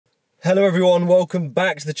Hello everyone, welcome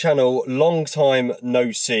back to the channel. Long time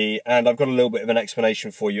no see, and I've got a little bit of an explanation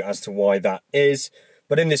for you as to why that is.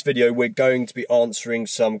 But in this video, we're going to be answering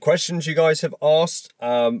some questions you guys have asked.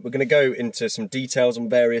 We're going to go into some details on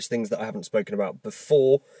various things that I haven't spoken about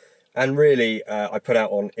before. And really, I put out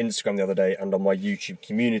on Instagram the other day and on my YouTube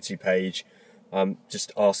community page,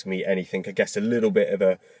 just ask me anything. I guess a little bit of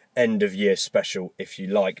a end of year special, if you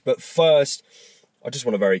like. But first, I just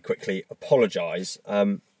want to very quickly apologise.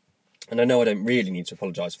 And I know I don't really need to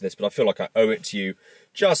apologise for this, but I feel like I owe it to you,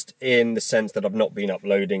 just in the sense that I've not been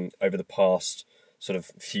uploading over the past sort of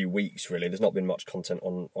few weeks, really. There's not been much content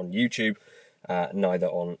on YouTube, neither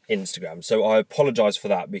on Instagram. So I apologise for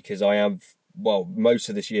that, because I have, well, most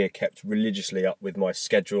of this year kept religiously up with my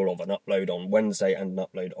schedule of an upload on Wednesday and an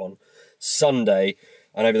upload on Sunday.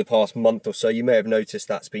 And over the past month or so, you may have noticed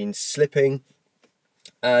that's been slipping.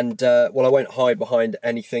 And, well, I won't hide behind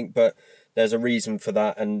anything, but there's a reason for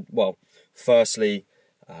that. And, well, firstly,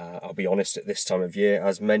 I'll be honest, at this time of year,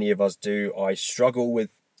 as many of us do, I struggle with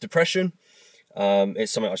depression.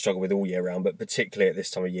 It's something I struggle with all year round, but particularly at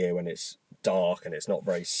this time of year when it's dark and it's not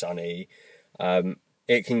very sunny,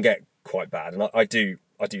 it can get quite bad. And I do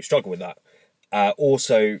struggle with that.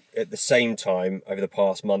 Also, at the same time, over the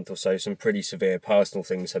past month or so, some pretty severe personal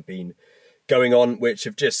things have been going on, which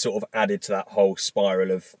have just sort of added to that whole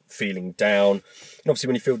spiral of feeling down. And obviously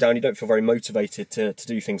when you feel down, you don't feel very motivated to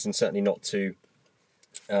do things, and certainly not to,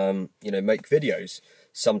 make videos.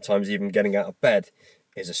 Sometimes even getting out of bed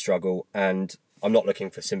is a struggle, and I'm not looking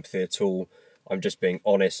for sympathy at all. I'm just being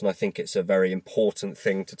honest, and I think it's a very important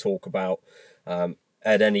thing to talk about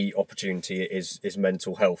at any opportunity is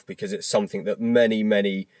mental health, because it's something that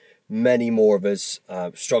many more of us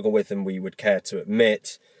struggle with than we would care to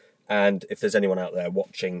admit. And if there's anyone out there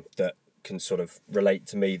watching that can sort of relate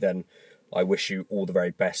to me, then I wish you all the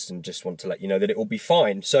very best, and just want to let you know that it will be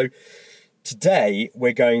fine. So today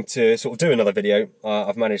we're going to sort of do another video.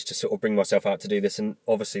 I've managed to sort of bring myself out to do this, and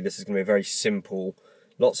obviously this is going to be a very simple,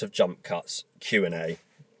 lots of jump cuts, Q&A.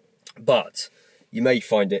 But you may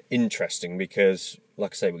find it interesting because,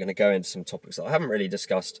 like I say, we're going to go into some topics that I haven't really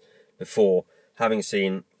discussed before, having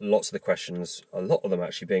seen lots of the questions, a lot of them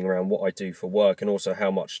actually being around what I do for work and also how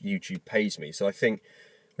much YouTube pays me. So I think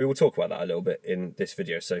we will talk about that a little bit in this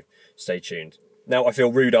video, so stay tuned. Now, I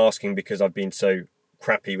feel rude asking because I've been so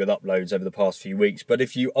crappy with uploads over the past few weeks, but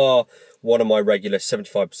if you are one of my regular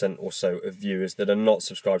 75% or so of viewers that are not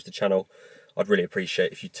subscribed to the channel, I'd really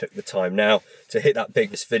appreciate if you took the time now to hit that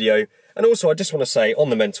biggest video. And also, I just want to say, on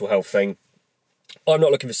the mental health thing, I'm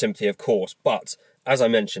not looking for sympathy, of course, but as I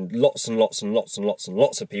mentioned, lots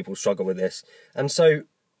of people struggle with this. And so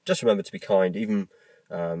just remember to be kind, even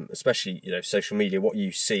especially, social media. What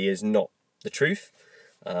you see is not the truth.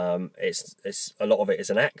 It's a lot of it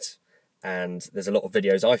is an act. And there's a lot of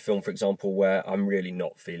videos I film, for example, where I'm really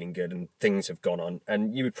not feeling good and things have gone on,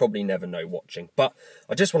 and you would probably never know watching. But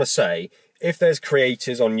I just want to say, if there's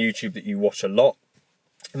creators on YouTube that you watch a lot,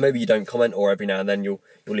 maybe you don't comment, or every now and then you'll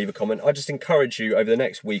leave a comment, I just encourage you over the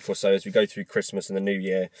next week or so, as we go through Christmas and the New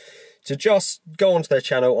Year, to just go onto their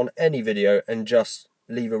channel on any video and just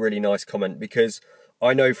leave a really nice comment. Because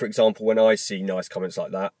I know, for example, when I see nice comments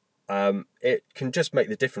like that, it can just make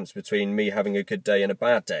the difference between me having a good day and a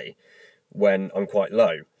bad day when I'm quite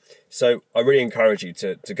low. So I really encourage you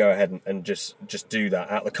to go ahead and just do that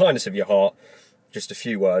out of the kindness of your heart. Just a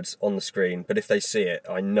few words on the screen, but if they see it,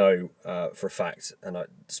 I know for a fact, and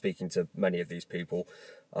speaking to many of these people,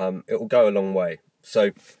 it will go a long way.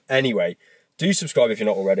 So anyway, do subscribe if you're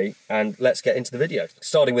not already, and let's get into the video.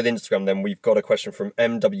 Starting with Instagram then, we've got a question from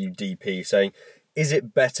MWDP saying, is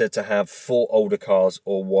it better to have 4 older cars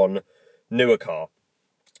or 1 newer car?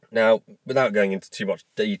 Now, without going into too much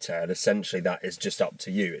detail, essentially that is just up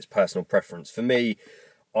to you. It's personal preference. For me,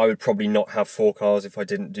 I would probably not have 4 cars if I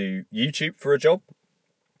didn't do YouTube for a job,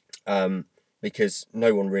 because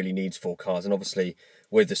no one really needs 4 cars. And obviously,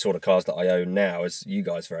 with the sort of cars that I own now, as you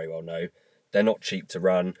guys very well know, they're not cheap to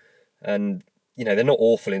run. And, they're not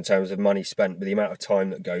awful in terms of money spent, but the amount of time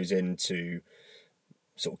that goes into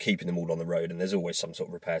sort of keeping them all on the road, and there's always some sort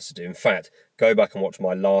of repairs to do. In fact, go back and watch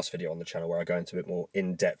my last video on the channel where I go into a bit more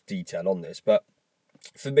in-depth detail on this. But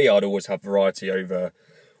for me, I'd always have variety over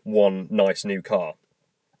 1 nice new car.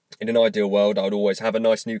 In an ideal world, I would always have a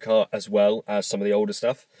nice new car as well as some of the older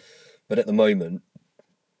stuff. But at the moment,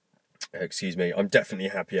 I'm definitely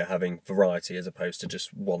happier having variety as opposed to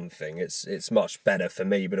just one thing. It's much better for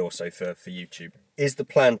me, but also for YouTube. Is the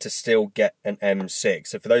plan to still get an M6?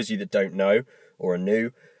 So for those of you that don't know or are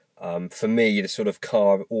new, For me, the sort of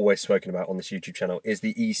car I've always spoken about on this YouTube channel is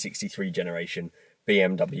the E63 generation,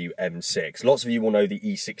 BMW M6. Lots of you will know the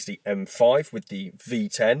E60 M5 with the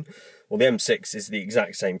V10. Well, the M6 is the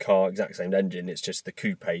exact same car, exact same engine, it's just the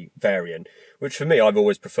coupe variant, which for me I've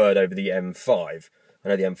always preferred over the M5. I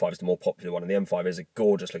know the M5 is the more popular one, and the M5 is a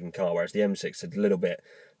gorgeous looking car, whereas the M6 is a little bit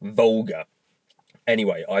vulgar.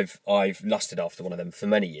 Anyway, I've lusted after one of them for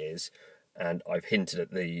many years, and I've hinted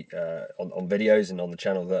at the on videos and on the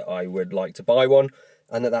channel that I would like to buy one,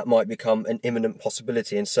 and that might become an imminent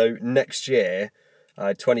possibility. And so next year,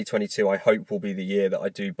 2022, I hope will be the year that I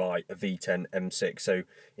do buy a V10 M6. So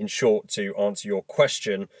in short, to answer your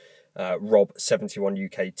question,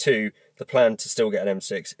 Rob71UK2, the plan to still get an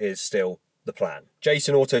M6 is still the plan.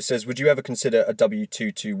 Jason Auto says, would you ever consider a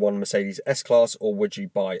W221 Mercedes S-Class, or would you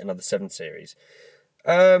buy another 7 Series?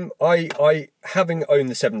 I having owned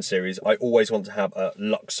the 7 Series, I always want to have a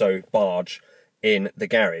Luxo barge in the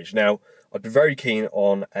garage. Now, I'd be very keen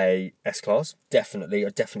on a S-Class, definitely. I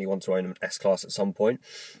definitely want to own an S-Class at some point.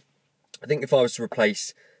 I think if I was to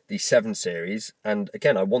replace the 7 Series, and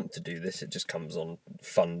again, I want to do this, it just comes on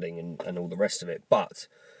funding and all the rest of it, but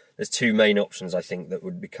there's 2 main options I think that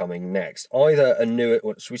would be coming next. Either a newer,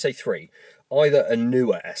 or should we say 3? Either a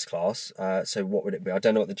newer S-Class, so what would it be? I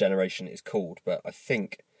don't know what the generation is called, but I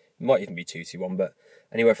think it might even be 221, but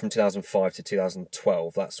anywhere from 2005 to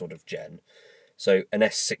 2012, that sort of gen. So an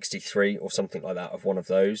S63 or something like that of one of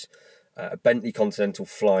those. A Bentley Continental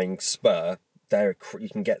Flying Spur, you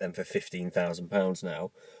can get them for £15,000 now.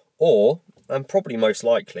 Or, and probably most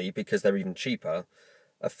likely, because they're even cheaper,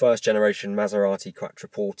 a first generation Maserati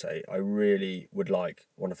Quattroporte. I really would like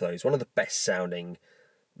one of those. One of the best sounding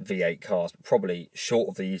V8 cars, but probably short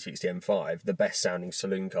of the E60 M5, the best sounding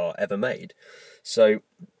saloon car ever made. So,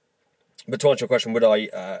 but to answer your question, would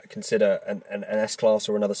I consider an S-Class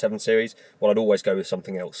or another 7 Series? Well, I'd always go with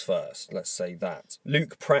something else first. Let's say that.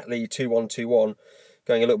 Luke Prattley 2121,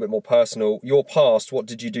 going a little bit more personal. Your past, what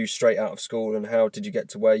did you do straight out of school, and how did you get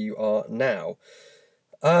to where you are now?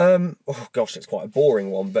 Oh gosh, it's quite a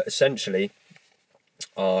boring one, but essentially,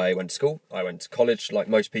 I went to school, I went to college like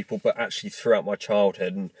most people, but actually throughout my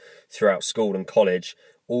childhood and throughout school and college,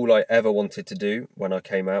 all I ever wanted to do when I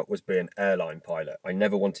came out was be an airline pilot. I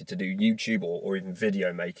never wanted to do YouTube or even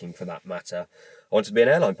video making for that matter. I wanted to be an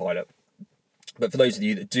airline pilot. But for those of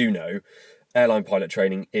you that do know, airline pilot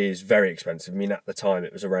training is very expensive. I mean, at the time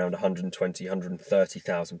it was around £120,000,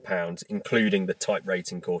 £130,000, including the type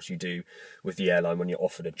rating course you do with the airline when you're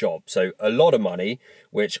offered a job. So a lot of money,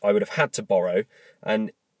 which I would have had to borrow.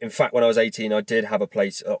 And in fact, when I was 18, I did have a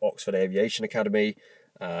place at Oxford Aviation Academy.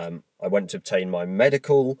 I went to obtain my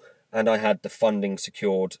medical, and I had the funding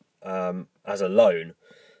secured as a loan.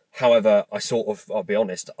 However, I'll be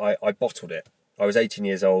honest, I bottled it. I was 18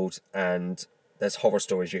 years old, and there's horror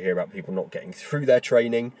stories you hear about people not getting through their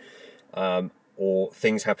training, or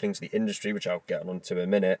things happening to the industry, which I'll get on to in a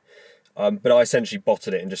minute. But I essentially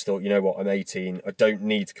bottled it and just thought, you know what, I'm 18, I don't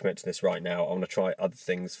need to commit to this right now, I want to try other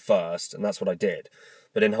things first, and that's what I did.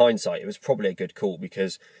 But in hindsight, it was probably a good call,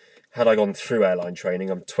 because had I gone through airline training,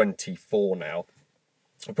 I'm 24 now,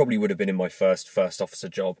 I probably would have been in my first officer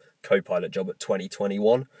job, co-pilot job at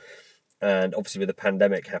 2021. And obviously with the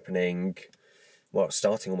pandemic happening, well,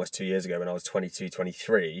 starting almost 2 years ago when I was 22,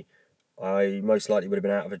 23, I most likely would have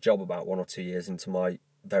been out of a job about 1 or 2 years into my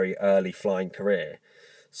very early flying career.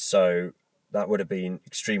 So that would have been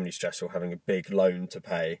extremely stressful, having a big loan to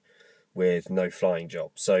pay with no flying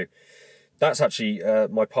job. So that's actually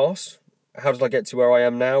my past. How did I get to where I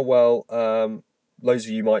am now? Well, loads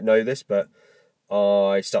of you might know this, but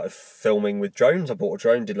I started filming with drones. I bought a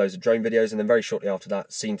drone, did loads of drone videos, and then very shortly after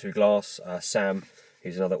that, Seen Through Glass, Sam,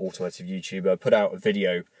 who's another automotive YouTuber, put out a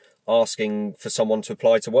video asking for someone to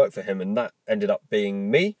apply to work for him, and that ended up being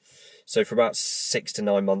me. So for about 6 to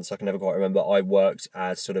 9 months, I can never quite remember, I worked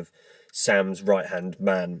as sort of Sam's right-hand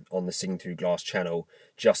man on the Seen Through Glass channel,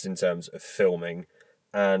 just in terms of filming.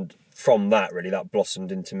 And from that, really, that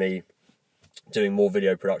blossomed into me doing more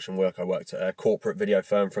video production work. I worked at a corporate video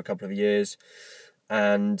firm for a couple of years,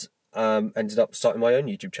 and ended up starting my own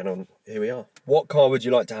YouTube channel, and here we are. What car would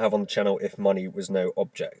you like to have on the channel if money was no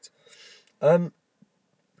object?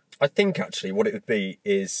 I think actually what it would be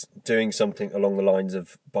is doing something along the lines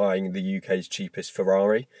of buying the UK's cheapest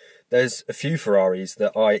Ferrari. There's a few Ferraris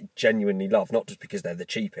that I genuinely love, not just because they're the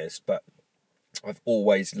cheapest, but I've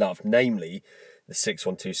always loved, namely the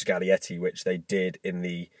 612 Scaglietti, which they did in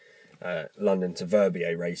the London to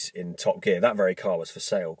Verbier race in Top Gear. That very car was for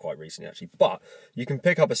sale quite recently actually, but you can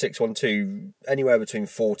pick up a 612 anywhere between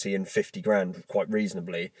 40 and 50 grand quite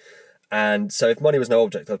reasonably. And so if money was no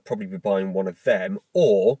object, I'd probably be buying one of them,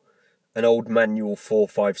 or an old manual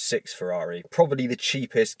 456 Ferrari, probably the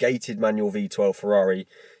cheapest gated manual V12 Ferrari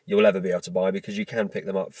you'll ever be able to buy, because you can pick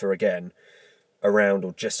them up for, again, around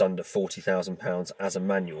or just under £40,000 as a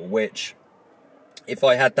manual, which, if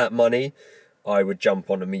I had that money, I would jump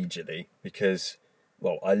on immediately, because,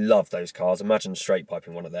 well, I love those cars. Imagine straight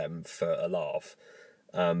piping one of them for a laugh.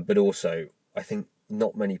 But also, I think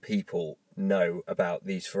not many people know about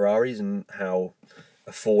these Ferraris and how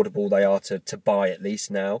affordable they are to buy, at least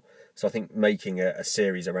now. So I think making a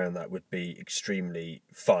series around that would be extremely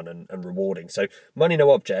fun and rewarding. So money no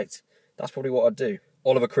object, that's probably what I'd do.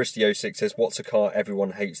 Oliver Christie 06 says, what's a car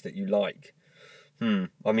everyone hates that you like?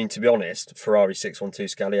 I mean, to be honest, Ferrari 612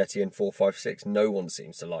 Scaglietti and 456, no one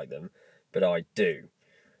seems to like them, but I do.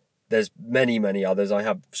 There's many, many others. I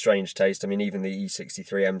have strange taste. I mean, even the E63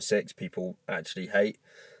 M6, people actually hate.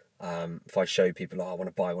 If I show people, I want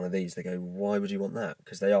to buy one of these, they go, why would you want that?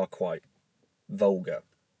 Because they are quite vulgar.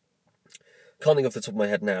 Can't think off the top of my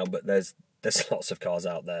head now, but there's lots of cars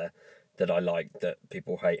out there that I like that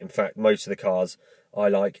people hate. In fact, most of the cars I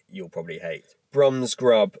like, you'll probably hate. Brum's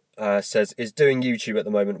Grub says, is doing YouTube at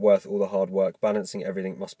the moment worth all the hard work? Balancing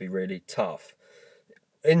everything must be really tough.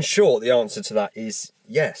 In short, the answer to that is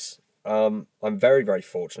yes. I'm very, very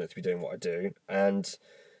fortunate to be doing what I do, and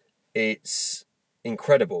it's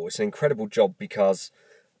incredible. It's an incredible job because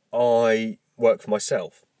I work for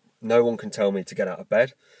myself. No one can tell me to get out of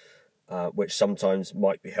bed, which sometimes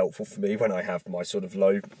might be helpful for me when I have my sort of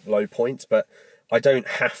low points, but I don't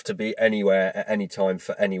have to be anywhere at any time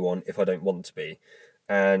for anyone if I don't want to be.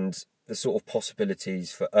 And the sort of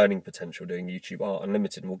possibilities for earning potential doing YouTube are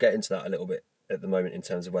unlimited, and we'll get into that a little bit at the moment in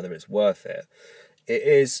terms of whether it's worth it. It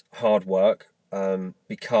is hard work,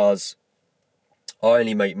 because I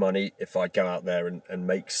only make money if I go out there and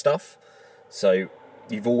make stuff. So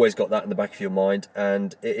you've always got that in the back of your mind,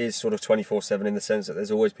 and it is sort of 24/7 in the sense that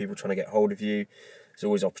there's always people trying to get hold of you. There's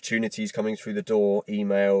always opportunities coming through the door,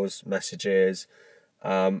 emails, messages,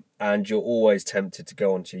 and you're always tempted to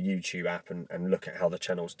go onto your YouTube app and look at how the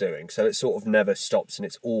channel's doing. So it sort of never stops, and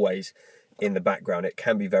it's always in the background. It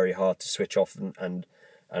can be very hard to switch off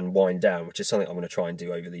and wind down, which is something I'm going to try and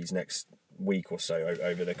do over these next week or so,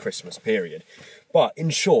 over the Christmas period. But in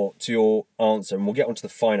short, to your answer, and we'll get onto the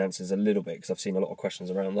finances a little bit because I've seen a lot of questions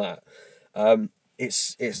around that,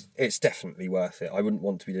 it's definitely worth it. I wouldn't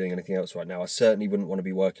want to be doing anything else right now. I certainly wouldn't want to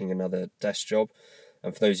be working another desk job.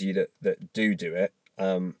 And for those of you that do it,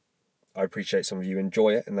 I appreciate some of you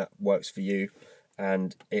enjoy it and that works for you.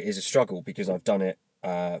 And it is a struggle because I've done it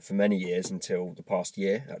for many years, until the past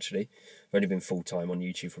year actually. I've only been full-time on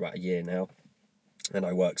YouTube for about a year now, and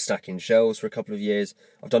I worked stacking shelves for a couple of years.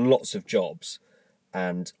 I've done lots of jobs,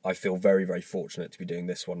 and I feel very, very fortunate to be doing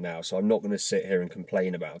this one now. So I'm not going to sit here and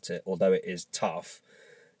complain about it. Although it is tough,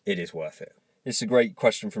 it is worth it. This is a great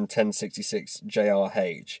question from 1066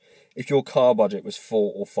 JRH. If your car budget was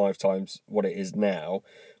 4 or 5 times what it is now,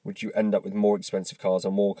 would you end up with more expensive cars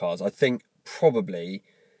or more cars? I think probably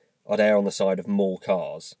I'd err on the side of more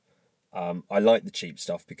cars. I like the cheap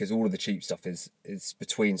stuff because all of the cheap stuff is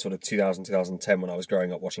between sort of 2000, 2010 when I was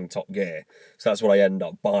growing up watching Top Gear. So that's what I end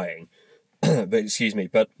up buying.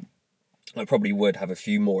 But I probably would have a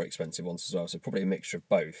few more expensive ones as well. So probably a mixture of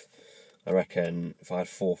both. I reckon if I had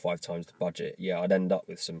 4 or 5 times the budget, yeah, I'd end up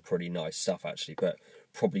with some pretty nice stuff actually, but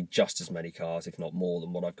probably just as many cars, if not more,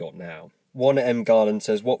 than what I've got now. 1M Garland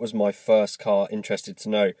says, what was my first car? Interested to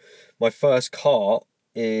know. My first car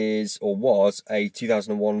was a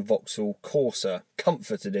 2001 Vauxhall Corsa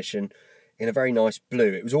Comfort Edition in a very nice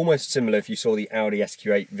blue. It was almost similar if you saw the Audi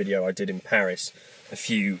SQ8 video I did in Paris a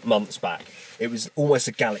few months back. It was almost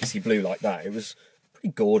a galaxy blue like that. It was pretty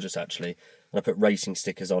gorgeous actually. And I put racing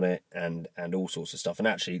stickers on it and all sorts of stuff. And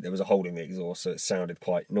actually there was a hole in the exhaust, so it sounded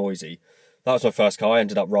quite noisy. That was my first car. I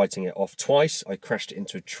ended up writing it off twice. I crashed it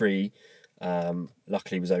into a tree.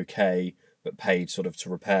 Luckily it was okay, but paid sort of to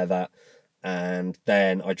repair that. And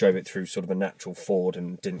then I drove it through sort of a natural Ford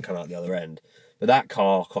and didn't come out the other end. But that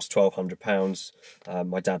car cost £1,200.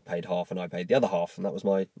 My dad paid half and I paid the other half, and that was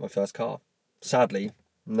my first car. Sadly,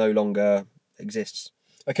 no longer exists.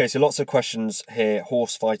 Okay, so lots of questions here.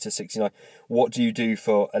 Horsefighter69, what do you do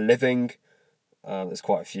for a living? There's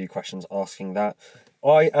quite a few questions asking that.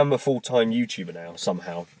 I am a full-time YouTuber now,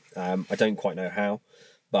 somehow. I don't quite know how,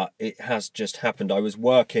 but it has just happened. I was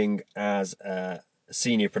working as a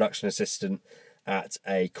senior production assistant at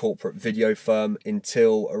a corporate video firm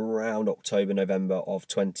until around October, November of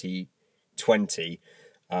 2020,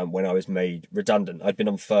 when I was made redundant. I'd been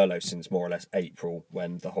on furlough since more or less April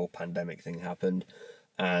when the whole pandemic thing happened,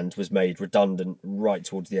 and was made redundant right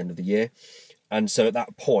towards the end of the year. And so at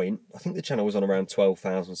that point, I think the channel was on around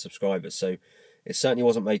 12,000 subscribers. So it certainly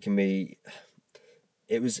wasn't making me...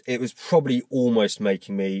 It was probably almost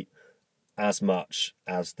making me as much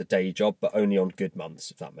as the day job, but only on good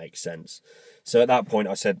months, if that makes sense. So at that point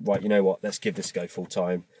I said, right, you know what, let's give this a go full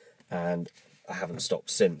time, and I haven't stopped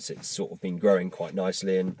since. It's sort of been growing quite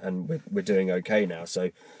nicely, and we're doing okay now.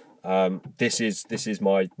 So this is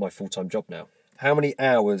my full-time job now. How many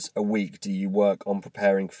hours a week do you work on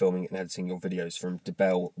preparing, filming and editing your videos? From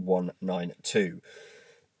Debel192.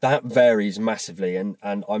 That varies massively, and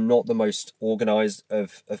I'm not the most organised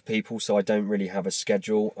of people, so I don't really have a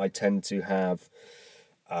schedule. I tend to have,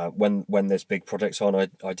 when there's big projects on,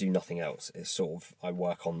 I do nothing else. It's sort of, I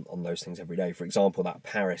work on those things every day. For example, that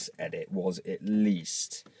Paris edit was at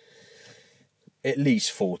least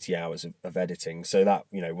 40 hours of editing, so that,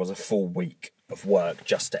 you know, was a full week of work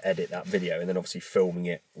just to edit that video, and then obviously filming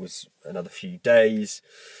it was another few days.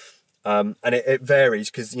 And it varies,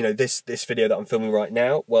 because, you know, this video that I'm filming right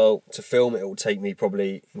now, well, to film it will take me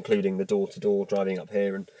probably, including the door-to-door driving up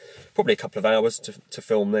here, and probably a couple of hours to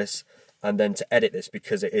film this, and then to edit this,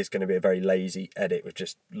 because it is going to be a very lazy edit with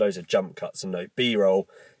just loads of jump cuts and no B-roll.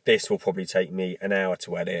 This will probably take me an hour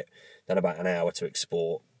to edit, then about an hour to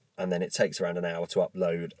export, and then it takes around an hour to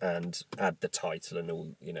upload and add the title and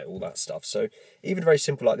all, you know, all that stuff. So even very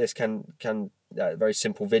simple like this a very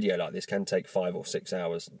simple video like this can take 5 or 6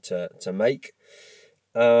 hours to make.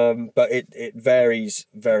 But it varies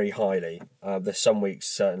very highly. There's some weeks,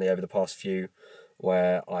 certainly over the past few,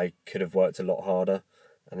 where I could have worked a lot harder,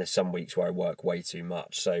 and there's some weeks where I work way too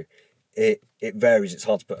much. So it varies. It's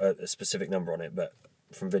hard to put a specific number on it, but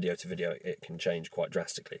from video to video it can change quite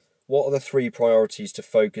drastically. What are the 3 priorities to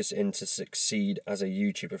focus in to succeed as a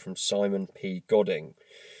YouTuber? From Simon P. Godding.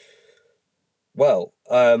 Well,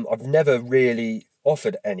 I've never really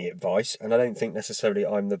offered any advice, and I don't think necessarily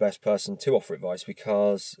I'm the best person to offer advice,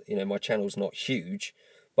 because, you know, my channel's not huge,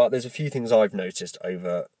 but there's a few things I've noticed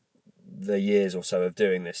over the years or so of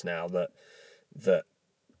doing this now that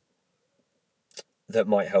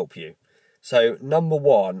might help you. So number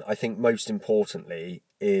 1, I think most importantly,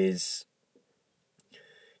 is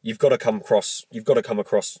you've got to come across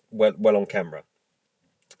well on camera.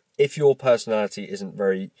 If your personality isn't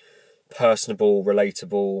very personable,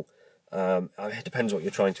 relatable, it depends what you're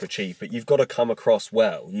trying to achieve, but you've got to come across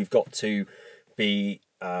well. You've got to be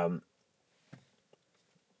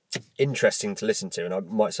interesting to listen to, and I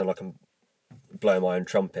might sound like I'm blowing my own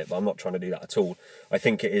trumpet, but I'm not trying to do that at all. I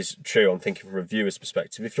think it is true. I'm thinking from a viewer's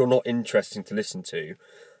perspective. If you're not interesting to listen to,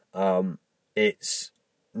 it's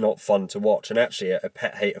not fun to watch. And actually, a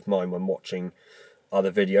pet hate of mine when watching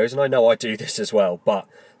other videos, and I know I do this as well, but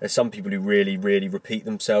there's some people who really repeat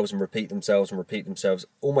themselves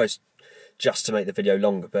almost just to make the video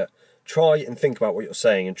longer. But try and think about what you're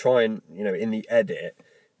saying, and try and, you know, in the edit,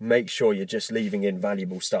 make sure you're just leaving in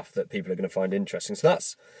valuable stuff that people are going to find interesting. So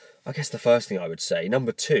that's, I guess, the first thing I would say.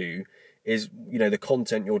 Number 2 is, you know, the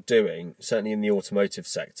content you're doing, certainly in the automotive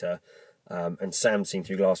sector, and Sam Seen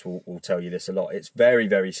Through Glass will tell you this a lot. It's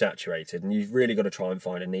very saturated, and you've really got to try and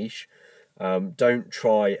find a niche. Don't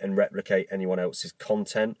try and replicate anyone else's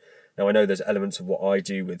content. Now, I know there's elements of what I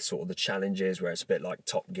do with sort of the challenges where it's a bit like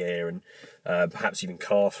Top Gear and perhaps even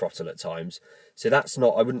Car Throttle at times. So that's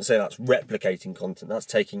not, I wouldn't say that's replicating content. That's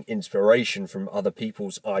taking inspiration from other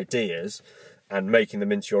people's ideas and making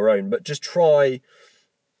them into your own. But just try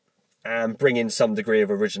and bring in some degree of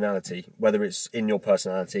originality, whether it's in your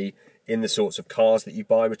personality, in the sorts of cars that you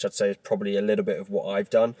buy, which I'd say is probably a little bit of what I've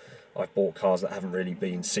done. I've bought cars that haven't really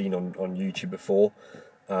been seen on YouTube before,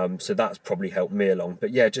 so that's probably helped me along. But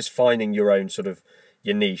yeah, just finding your own sort of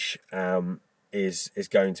your niche is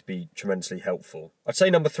going to be tremendously helpful. I'd say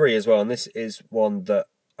number 3 as well, and this is one that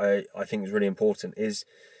I think is really important, is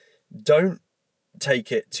don't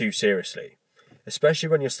take it too seriously. Especially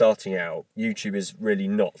when you're starting out, YouTube is really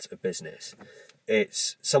not a business.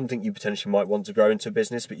 It's something you potentially might want to grow into a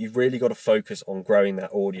business, but you've really got to focus on growing that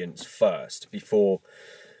audience first before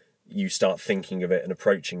you start thinking of it and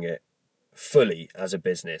approaching it fully as a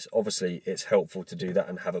business. Obviously, it's helpful to do that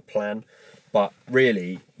and have a plan, but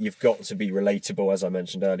really, you've got to be relatable, as I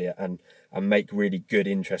mentioned earlier, and make really good,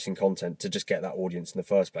 interesting content to just get that audience in the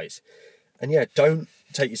first place. And yeah, don't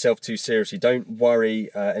take yourself too seriously. Don't worry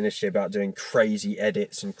initially about doing crazy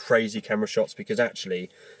edits and crazy camera shots, because actually,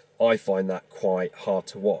 I find that quite hard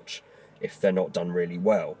to watch if they're not done really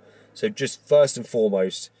well. So just first and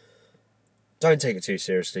foremost, don't take it too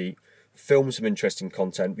seriously. Film some interesting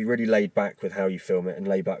content. Be really laid back with how you film it and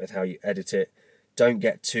laid back with how you edit it. Don't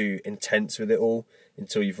get too intense with it all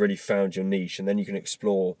until you've really found your niche, and then you can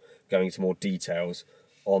explore going into more details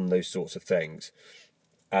on those sorts of things.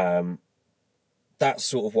 That's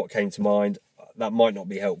sort of what came to mind. That might not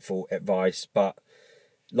be helpful advice, but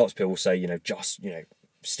lots of people say, just,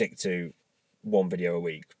 stick to 1 video a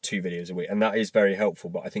week, 2 videos a week, and that is very helpful.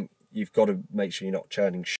 But I think you've got to make sure you're not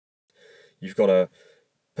churning shit. You've got to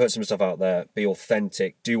put some stuff out there, be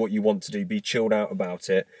authentic, do what you want to do, be chilled out about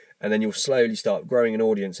it, and then you'll slowly start growing an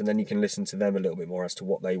audience, and then you can listen to them a little bit more as to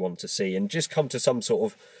what they want to see, and just come to some sort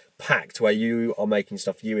of pact where you are making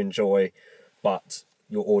stuff you enjoy, but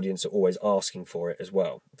your audience are always asking for it as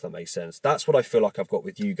well, if that makes sense. That's what I feel like I've got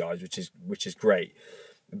with you guys, which is great.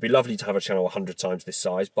 It'd be lovely to have a channel 100 times this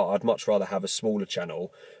size, but I'd much rather have a smaller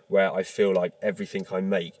channel where I feel like everything I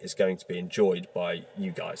make is going to be enjoyed by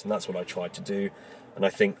you guys, and that's what I try to do. And I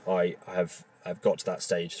think I have got to that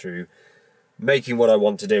stage through making what I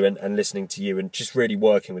want to do and listening to you and just really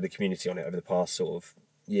working with the community on it over the past sort of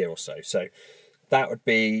year or so. So that would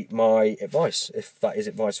be my advice, if that is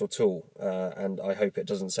advice or tool. And I hope it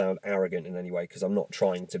doesn't sound arrogant in any way, because I'm not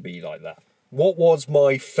trying to be like that. What was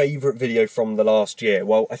my favourite video from the last year?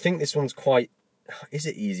 Well, I think this one's quite... Is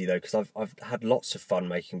it easy though? Because I've had lots of fun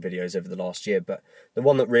making videos over the last year, but the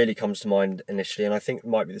one that really comes to mind initially, and I think it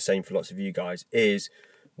might be the same for lots of you guys, is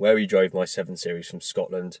where we drove my 7 Series from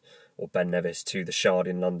Scotland, or Ben Nevis, to the Shard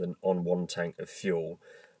in London on 1 tank of fuel.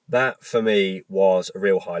 That for me was a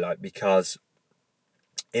real highlight, because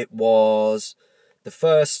it was the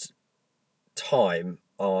first time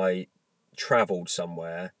I travelled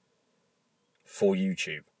somewhere for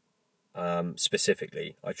YouTube.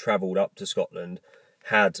 Specifically, I travelled up to Scotland,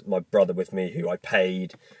 had my brother with me who I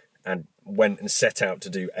paid, and went and set out to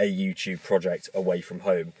do a YouTube project away from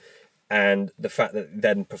home. And the fact that it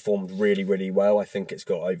then performed really, really well, I think it's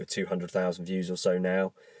got over 200,000 views or so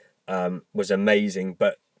now, was amazing.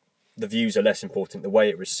 But the views are less important. The way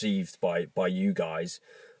it received by you guys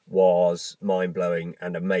was mind-blowing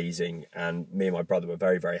and amazing, and me and my brother were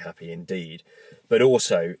very, very happy indeed. But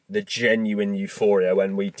also the genuine euphoria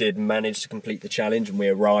when we did manage to complete the challenge and we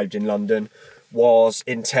arrived in London was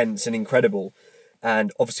intense and incredible.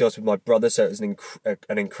 And obviously I was with my brother, so it was an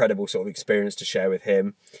incredible sort of experience to share with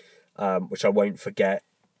him, which I won't forget.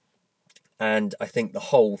 And I think the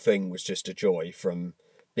whole thing was just a joy, from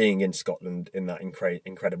being in Scotland in that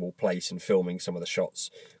incredible place and filming some of the shots,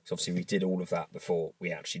 because obviously we did all of that before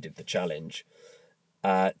we actually did the challenge,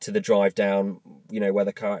 to the drive down, where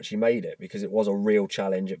the car actually made it, because it was a real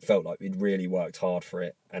challenge. It felt like we'd really worked hard for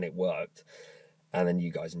it, and it worked. And then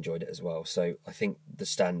you guys enjoyed it as well. So I think the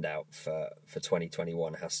standout for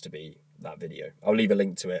 2021 has to be that video. I'll leave a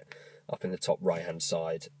link to it up in the top right hand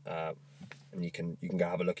side, and you can go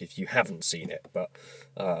have a look if you haven't seen it, but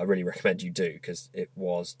I really recommend you do, because it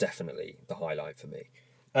was definitely the highlight for me.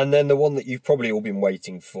 And then the one that you've probably all been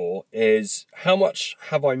waiting for is, how much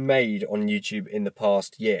have I made on YouTube in the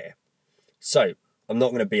past year? So I'm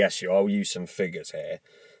not going to BS you, I'll use some figures here,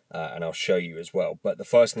 and I'll show you as well. But the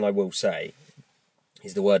first thing I will say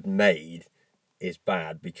is the word made is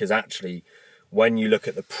bad, because actually when you look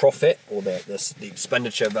at the profit, or the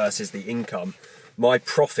expenditure versus the income, my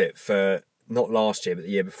profit for not last year but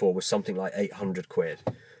the year before was something like 800 quid.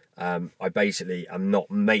 I basically am not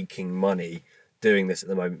making money doing this at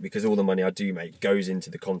the moment, because all the money I do make goes into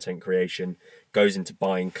the content creation, goes into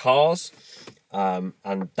buying cars, and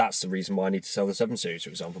that's the reason why I need to sell the 7 Series, for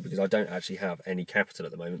example, because I don't actually have any capital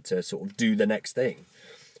at the moment to sort of do the next thing.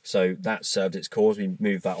 So that served its cause. We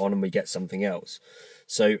move that on and we get something else.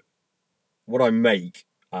 So what I make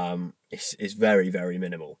is very, very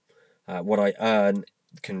minimal. What I earn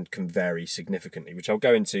can vary significantly, which I'll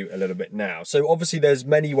go into a little bit now. So obviously there's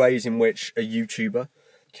many ways in which a YouTuber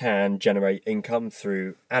can generate income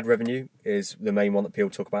through ad revenue, is the main one that people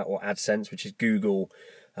talk about, or AdSense, which is Google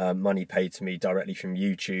money paid to me directly from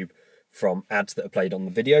YouTube from ads that are played on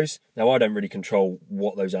the videos. Now, I don't really control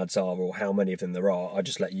what those ads are or how many of them there are. I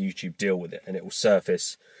just let YouTube deal with it, and it will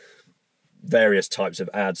surface various types of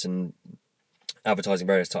ads and advertising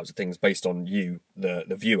various types of things based on you, the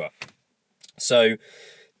viewer. So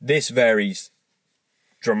this varies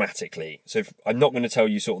dramatically. So I'm not going to tell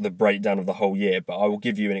you sort of the breakdown of the whole year, but I will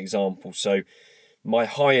give you an example. So my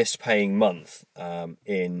highest paying month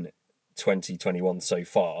in 2021 so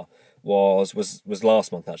far was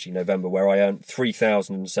last month, actually, November, where I earned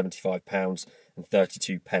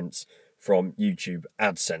 £3,075.32 from YouTube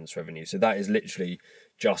AdSense revenue. So that is literally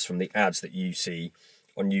just from the ads that you see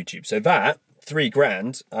on YouTube. So that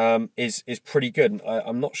 £3,000 is pretty good. And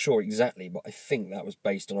I'm not sure exactly, but I think that was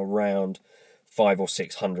based on around 500,000 or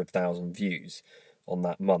 600,000 views on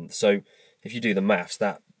that month. So if you do the maths,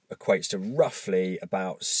 that equates to roughly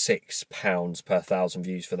about £6 per 1,000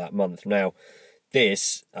 views for that month. Now,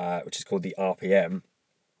 this, which is called the RPM,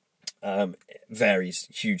 varies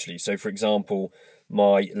hugely. So, for example,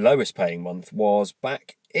 my lowest paying month was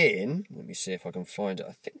back in, let me see if I can find it,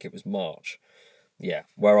 I think it was March. Yeah,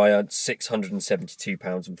 where I earned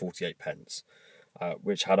 £672.48,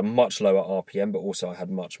 which had a much lower RPM, but also I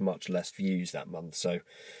had much less views that month. So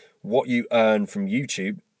what you earn from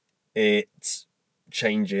YouTube, it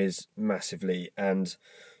changes massively, and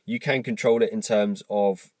you can control it in terms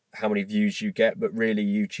of how many views you get, but really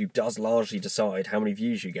YouTube does largely decide how many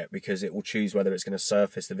views you get, because it will choose whether it's going to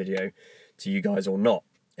surface the video to you guys or not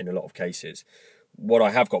in a lot of cases. What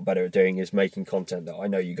I have got better at doing is making content that I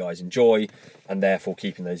know you guys enjoy, and therefore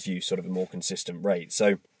keeping those views sort of a more consistent rate.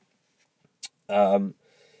 So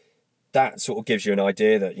that sort of gives you an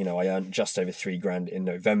idea that, you know, I earned just over £3 in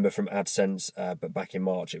November from AdSense, but back in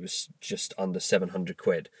March it was just under 700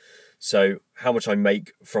 quid. So how much I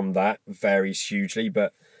make from that varies hugely,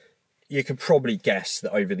 but you can probably guess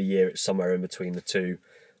that over the year it's somewhere in between the two.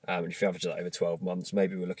 And if you average that over 12 months,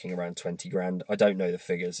 maybe we're looking around 20 grand. I don't know the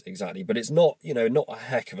figures exactly, but it's not, you know, not a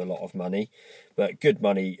heck of a lot of money, but good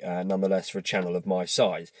money nonetheless for a channel of my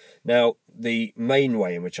size. Now, the main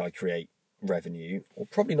way in which I create revenue, or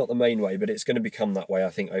probably not the main way, but it's going to become that way, I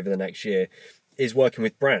think, over the next year, is working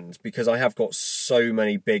with brands, because I have got so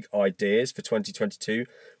many big ideas for 2022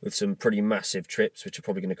 with some pretty massive trips, which are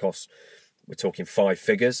probably going to cost, we're talking 5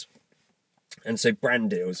 figures. And so brand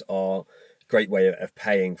deals are great way of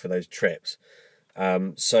paying for those trips.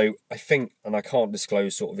 So I think, and I can't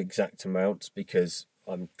disclose sort of exact amounts because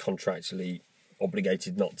I'm contractually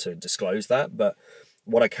obligated not to disclose that, but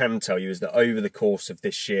what I can tell you is that over the course of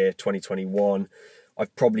this year, 2021,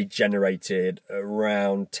 I've probably generated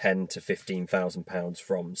around £10,000 to £15,000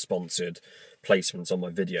 from sponsored placements on my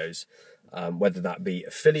videos. Whether that be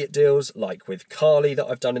affiliate deals like with Carly that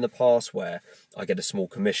I've done in the past, where I get a small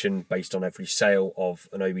commission based on every sale of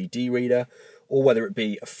an OBD reader, or whether it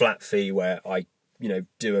be a flat fee where I, you know,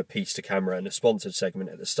 do a piece to camera and a sponsored segment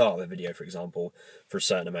at the start of a video, for example, for a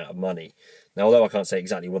certain amount of money. Now, although I can't say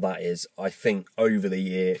exactly what that is, I think over the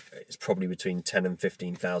year it's probably between £10,000 and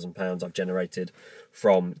 £15,000 I've generated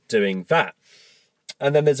from doing that.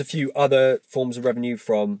 And then there's a few other forms of revenue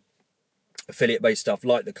from affiliate-based stuff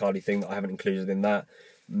like the Cardi thing that I haven't included in that,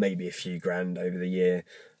 maybe a few grand over the year,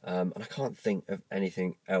 and I can't think of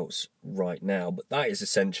anything else right now, but that is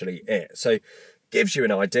essentially it. So gives you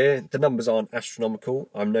an idea. The numbers aren't astronomical.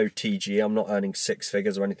 I'm no TG, I'm not earning 6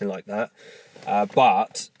 figures or anything like that,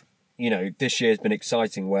 but you know, this year's been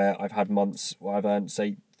exciting where I've had months where I've earned,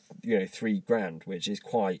 say, you know, £3,000, which is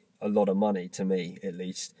quite a lot of money to me, at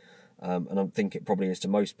least, and I think it probably is to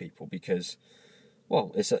most people, because,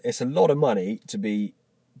 well, it's a lot of money to be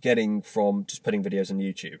getting from just putting videos on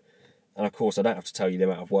YouTube. And of course, I don't have to tell you the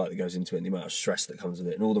amount of work that goes into it and the amount of stress that comes with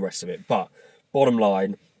it and all the rest of it. But bottom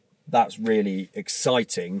line, that's really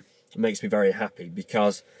exciting. It makes me very happy,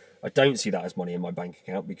 because I don't see that as money in my bank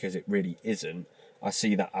account, because it really isn't. I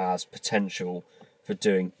see that as potential for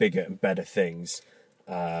doing bigger and better things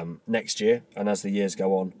next year and as the years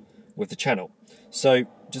go on with the channel. So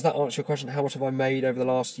does that answer your question? How much have I made over the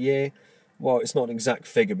last year? Well, it's not an exact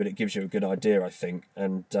figure, but it gives you a good idea, I think.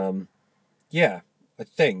 And yeah, I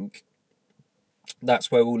think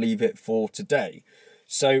that's where we'll leave it for today.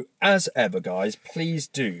 So as ever, guys, please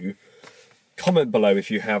do comment below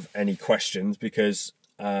if you have any questions, because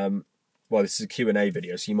well, this is a Q&A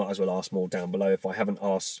video, so you might as well ask more down below. If I haven't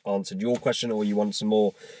answered your question, or you want some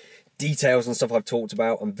more details and stuff I've talked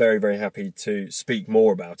about, I'm very, very happy to speak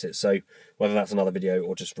more about it. So whether that's another video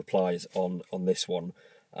or just replies on this one,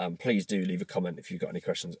 please do leave a comment if you've got any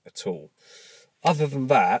questions at all. Other than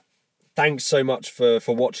that, thanks so much for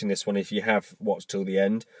watching this one, if you have watched till the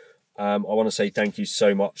end. I want to say thank you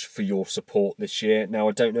so much for your support this year. Now,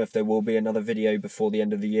 I don't know if there will be another video before the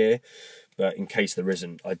end of the year, but in case there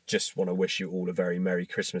isn't, I just want to wish you all a very Merry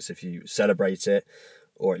Christmas if you celebrate it,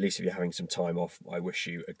 or at least if you're having some time off, I wish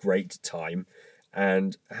you a great time,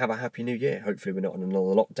 and have a Happy New Year. Hopefully we're not in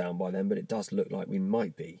another lockdown by then, but it does look like we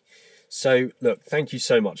might be. So, look, thank you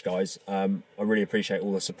so much, guys. I really appreciate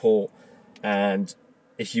all the support, and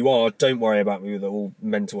if you are, don't worry about me with all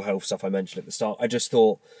mental health stuff I mentioned at the start. I just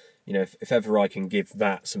thought, you know, if ever I can give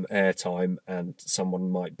that some airtime and someone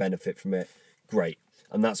might benefit from it, great.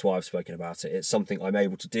 And that's why I've spoken about it. It's something I'm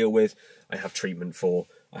able to deal with, I have treatment for,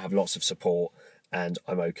 I have lots of support, and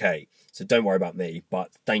I'm okay. So don't worry about me,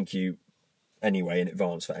 but thank you anyway in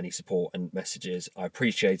advance for any support and messages. I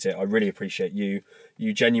appreciate it. I really appreciate you.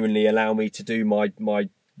 You genuinely allow me to do my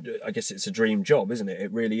I guess it's a dream job, isn't it?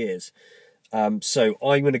 It really is. So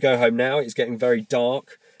I'm going to go home now. It's getting very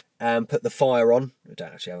dark, and put the fire on. I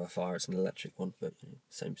don't actually have a fire, it's an electric one, but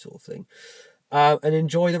same sort of thing. and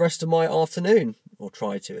enjoy the rest of my afternoon, or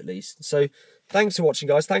try to at least. So thanks for watching,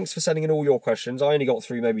 guys. Thanks for sending in all your questions. I only got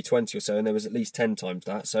through maybe 20 or so, and there was at least 10 times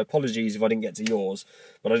that. So apologies if I didn't get to yours,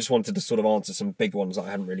 but I just wanted to sort of answer some big ones that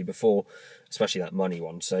I hadn't really before, especially that money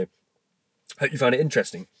one. So hope you found it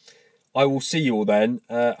interesting. I will see you all then,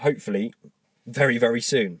 hopefully, very, very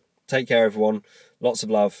soon. Take care, everyone. Lots of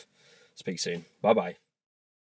love. Speak soon. Bye-bye.